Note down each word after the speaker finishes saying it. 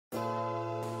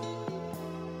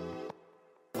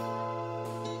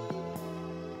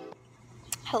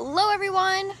Hello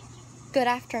everyone! Good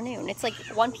afternoon. It's like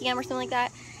 1 p.m. or something like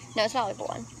that. No, it's not like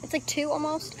 1. It's like 2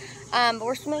 almost. But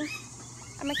we're swimming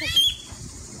at my kitchen.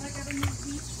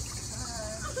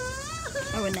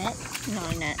 Oh, a net?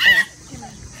 Not a net.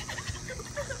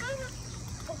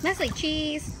 Oh. That's like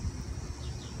cheese.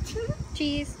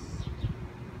 Cheese.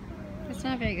 That's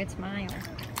not a very good smile.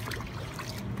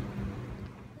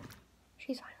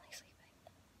 She's finally sleeping.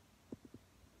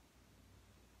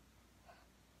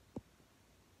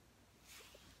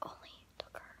 Only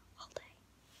took her all day.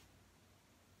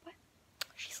 But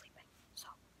she's sleeping, so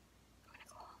I'm gonna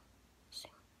go home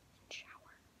soon and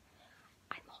shower.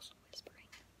 I'm also whispering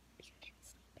because she's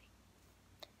sleeping.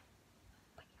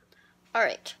 But yeah.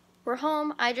 Alright, we're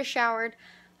home. I just showered.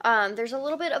 There's a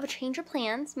little bit of a change of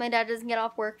plans. My dad doesn't get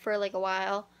off work for like a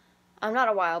while. Not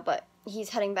a while, but he's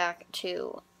heading back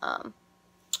to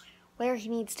where he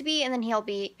needs to be, and then he'll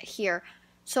be here.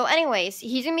 So anyways,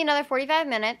 he's gonna be another 45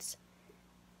 minutes.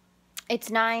 It's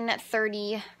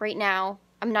 9:30 right now.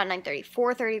 I'm not 9:30,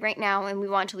 4:30 right now, and we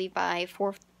want to leave by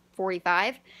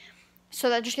 4:45. So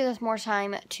that just gives us more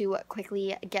time to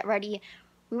quickly get ready.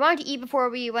 We wanted to eat before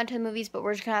we went to the movies, but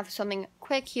we're just gonna have something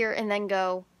quick here and then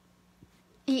go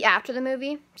eat after the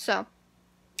movie. So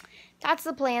that's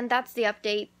the plan, that's the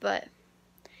update, but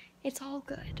it's all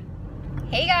good.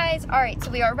 Hey guys, alright,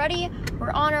 so we are ready.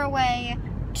 We're on our way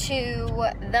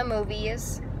to the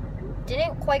movies.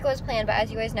 Didn't quite go as planned, but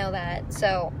as you guys know that.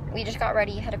 So we just got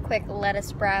ready, had a quick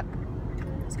lettuce wrap,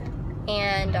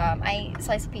 and I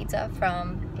sliced a pizza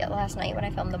from last night when I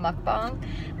filmed the mukbang.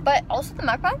 But also the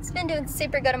mukbang's been doing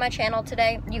super good on my channel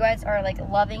today. You guys are like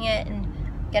loving it and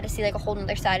get to see like a whole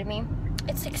nother side of me.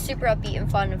 It's like super upbeat and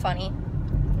fun and funny.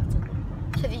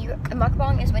 So a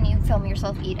mukbang is when you film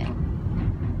yourself eating.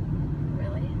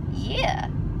 Really? Yeah.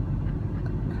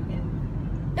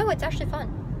 No, it's actually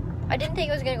fun. I didn't think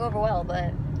it was gonna go over well,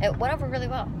 but it went over really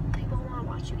well. People want to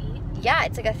watch you eat? Yeah,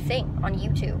 it's like a thing on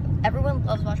YouTube. Everyone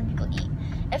loves watching people eat.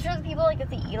 Especially people like if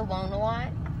they eat alone a lot,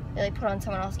 they like put on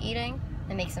someone else eating.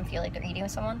 It makes them feel like they're eating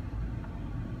with someone.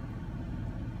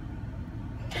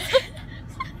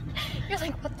 You're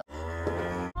like, what the?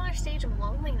 Another stage of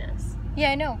loneliness.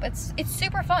 Yeah, I know, but it's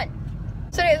super fun.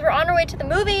 So anyways, we're on our way to the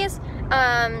movies.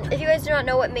 If you guys do not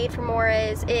know what Made for More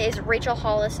is, it is Rachel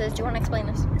Hollis's. Do you want to explain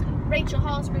this? Rachel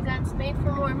Hollis presents Made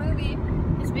for More movie.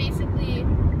 It's basically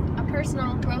a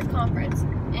personal growth conference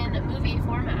in a movie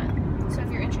format. So if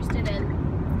you're interested in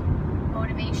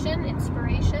motivation,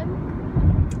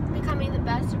 inspiration, becoming the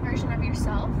best version of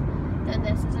yourself, then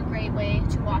this is a great way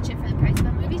to watch it for the price of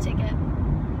a movie ticket.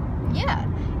 Yeah,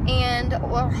 and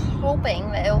we're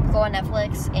hoping that it'll go on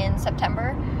Netflix in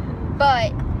September.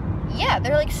 But yeah,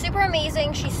 they're like super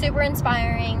amazing. She's super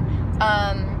inspiring.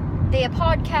 They have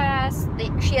podcasts.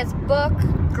 She has a book,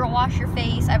 Girl Wash Your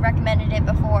Face. I've recommended it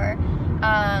before.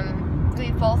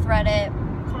 We've both read it.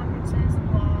 Conferences,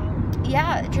 blog.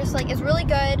 Yeah, just like it's really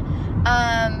good.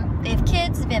 They have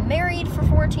kids. They've been married for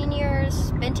 14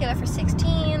 years. Been together for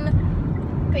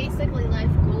 16. Basically life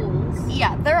goals.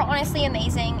 Yeah, they're honestly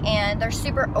amazing, and they're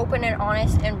super open and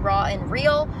honest and raw and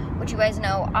real, which you guys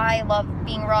know I love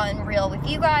being raw and real with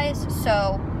you guys.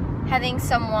 So having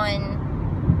someone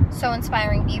so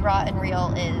inspiring be raw and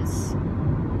real is,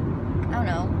 I don't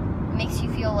know, makes you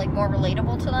feel like more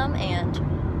relatable to them, and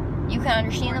you can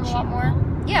understand them a lot more.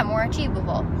 Yeah, more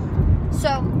achievable.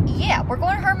 So yeah, we're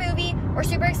going to her movie. We're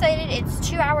super excited. It's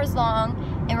 2 hours long,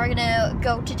 and we're gonna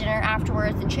go to dinner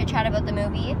afterwards and chit chat about the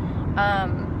movie.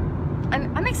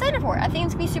 I'm excited for it. I think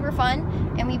it's gonna be super fun,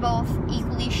 and we both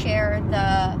equally share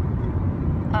the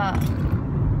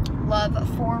love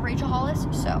for Rachel Hollis.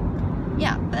 So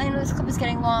yeah, but I know this clip is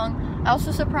getting long. I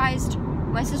also surprised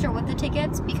my sister with the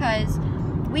tickets because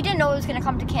we didn't know it was gonna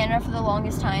come to Canada for the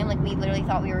longest time. Like we literally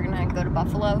thought we were gonna go to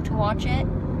Buffalo to watch it.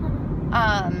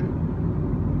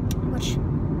 Which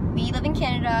we live in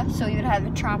Canada, so we would have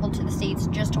to travel to the States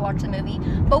just to watch the movie.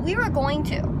 But we were going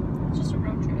to. It's just a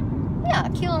road trip. Yeah, a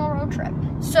cute little road trip.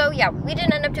 So yeah, we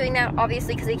didn't end up doing that,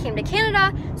 obviously, because they came to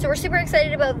Canada. So we're super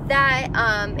excited about that.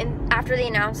 And after they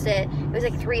announced it, it was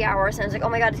like 3 hours, and I was like, oh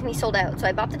my god, it's gonna be sold out. So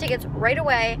I bought the tickets right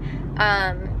away.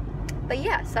 But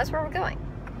yes, that's where we're going.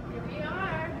 Here we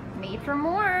are. Made for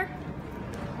More.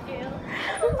 We're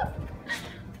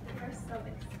so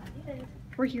excited.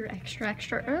 We're here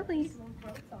extra early.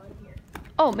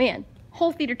 Oh man,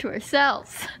 whole theater to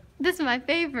ourselves. This is my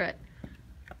favorite.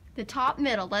 The top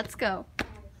middle, let's go.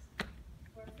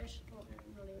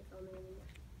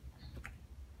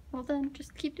 Well then,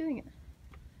 just keep doing it.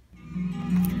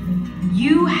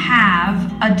 You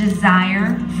have a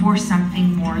desire for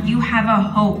something more. You have a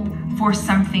hope for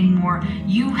something more.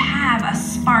 You have a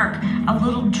spark, a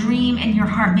little dream in your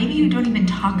heart. Maybe you don't even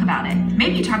talk about it.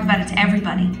 Maybe you talk about it to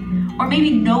everybody. Or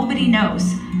maybe nobody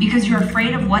knows because you're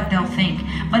afraid of what they'll think.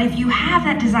 But if you have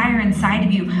that desire inside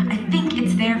of you, I think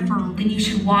it's there for, then you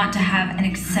should want to have an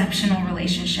exceptional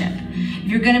relationship. If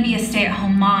you're gonna be a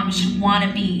stay-at-home mom, you should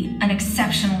wanna be an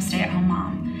exceptional stay-at-home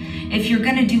mom. If you're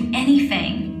gonna do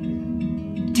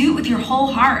anything, do it with your whole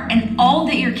heart and all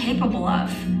that you're capable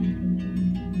of.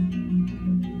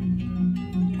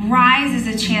 Rise is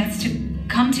a chance to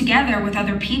come together with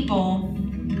other people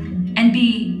and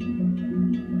be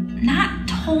not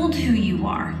told who you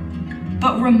are,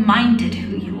 but reminded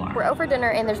who you are. We're out for dinner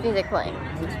and there's music playing,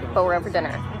 but we're out for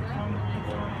dinner.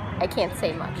 I can't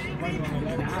say much.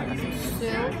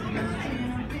 So,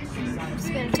 just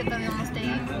gonna tip on almost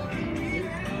day.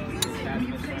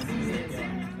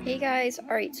 Hey guys,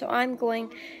 alright, so I'm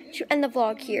going to end the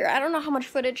vlog here. I don't know how much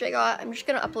footage I got. I'm just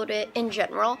gonna upload it in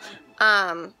general.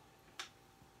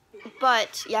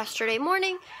 But yesterday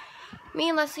morning, me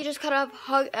and Leslie just kind of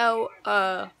hung out,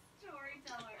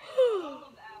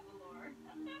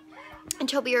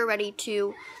 until we were ready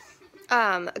to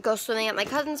go swimming at my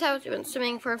cousin's house. We went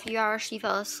swimming for a few hours. She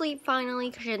fell asleep finally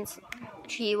because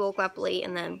she woke up late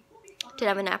and then did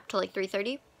have a nap till like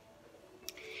 3:30.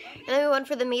 And then we went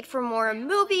for the Made for More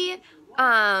movie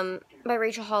by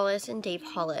Rachel Hollis and Dave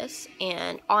Hollis.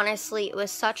 And honestly, it was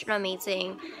such an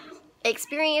amazing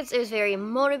experience. It was very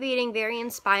motivating, very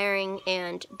inspiring,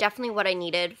 and definitely what I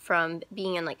needed from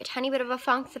being in like a tiny bit of a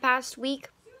funk the past week.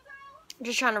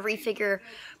 Just trying to refigure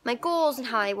my goals and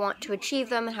how I want to achieve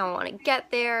them and how I want to get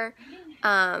there.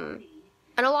 And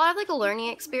a lot of like a learning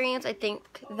experience. I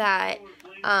think that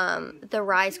the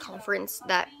Rise conference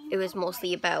that it was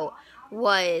mostly about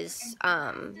was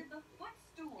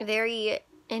very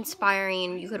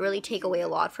inspiring. You could really take away a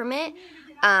lot from it. Me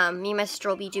and my sister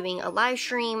will be doing a live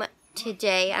stream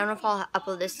today. I don't know if I'll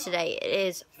upload this today. It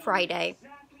is Friday.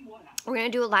 We're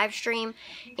going to do a live stream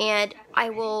and I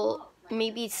will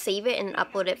maybe save it and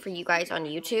upload it for you guys on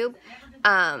YouTube.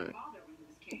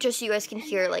 Just so you guys can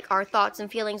hear like our thoughts and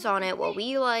feelings on it, what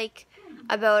we like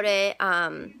about it.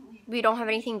 We don't have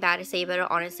anything bad to say about it.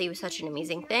 Honestly, it was such an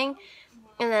amazing thing.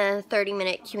 And then a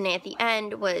 30-minute Q&A at the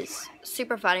end was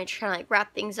super fun and just kind of like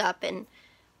wrap things up and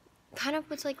kind of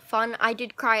was like fun. I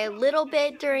did cry a little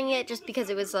bit during it just because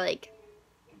it was like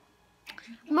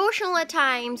emotional at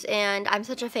times, and I'm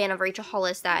such a fan of Rachel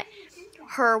Hollis that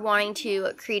her wanting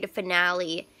to create a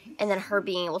finale and then her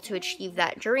being able to achieve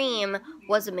that dream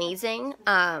was amazing.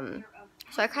 So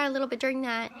I cried a little bit during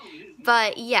that.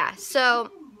 But yeah, so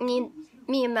me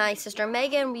and my sister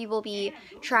Megan, we will be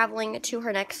traveling to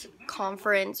her next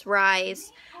conference,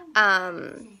 Rise.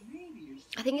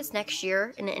 I think it's next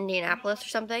year in Indianapolis or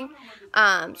something.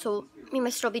 So me and my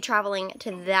sister will be traveling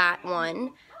to that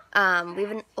one. We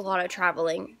have a lot of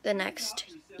traveling the next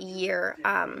year.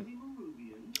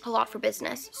 A lot for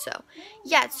business. So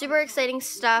yeah, it's super exciting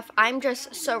stuff. I'm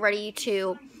just so ready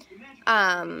to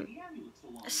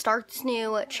start this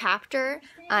new chapter.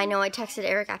 I know I texted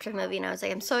Eric after the movie and I was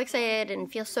like, I'm so excited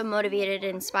and feel so motivated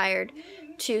and inspired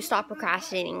to stop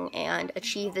procrastinating and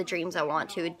achieve the dreams I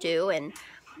want to do and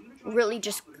really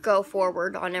just go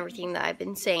forward on everything that I've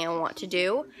been saying I want to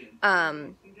do.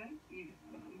 So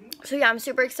yeah, I'm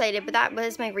super excited, but that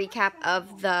was my recap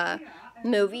of the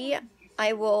movie.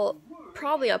 I will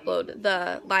probably upload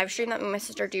the live stream that me and my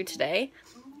sister do today.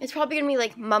 It's probably gonna be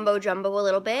like mumbo jumbo a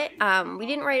little bit. We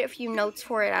didn't write a few notes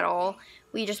for it at all.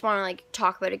 We just want to like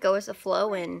talk about it, go with the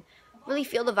flow, and really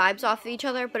feel the vibes off of each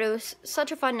other. But it was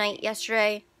such a fun night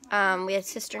yesterday. We had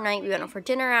sister night. We went out for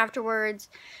dinner afterwards.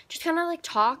 Just kind of like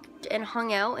talked and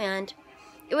hung out, and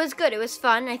it was good. It was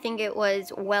fun. I think it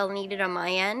was well needed on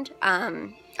my end,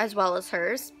 as well as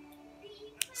hers.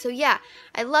 So yeah,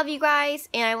 I love you guys,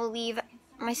 and I will leave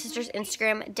my sister's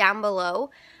Instagram down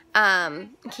below in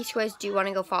case you guys do want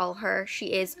to go follow her.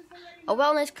 She is a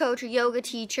wellness coach, a yoga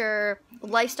teacher,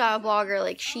 lifestyle blogger.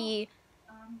 Like, she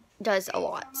does a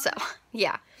lot. So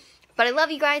yeah, but I love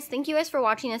you guys. Thank you guys for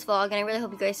watching this vlog, and I really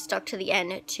hope you guys stuck to the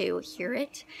end to hear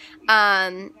it. But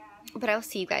I will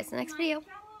see you guys in the next video.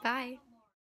 Bye.